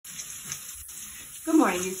Good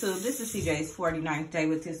morning, YouTube. This is CJ's 49th day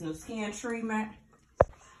with his new skin treatment.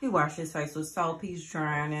 He washed his face with soap. He's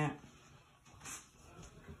drying it.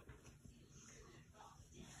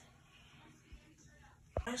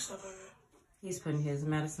 He's putting his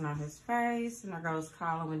medicine on his face, and there goes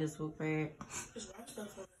Colin with his book bag.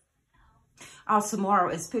 Oh,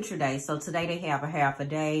 tomorrow is picture day. So today they have a half a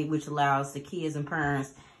day, which allows the kids and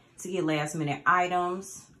parents to get last minute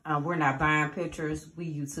items. We're not buying pictures.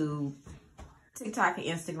 We YouTube, TikTok, and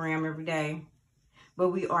Instagram every day. But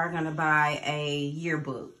we are going to buy a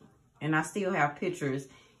yearbook. And I still have pictures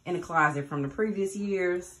in the closet from the previous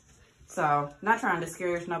years. So, not trying to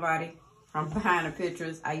discourage nobody from buying the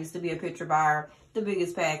pictures. I used to be a picture buyer, the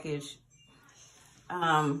biggest package.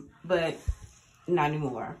 But not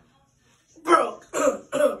anymore. Brooke.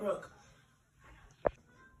 Brooke.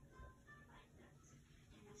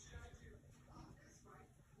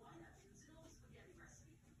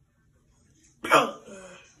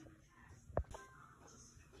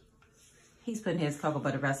 He's putting his cocoa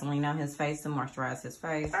butter Vaseline on his face to moisturize his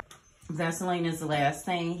face. Vaseline is the last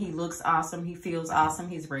thing. He looks awesome. He feels awesome.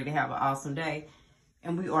 He's ready to have an awesome day.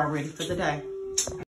 And we are ready for the day.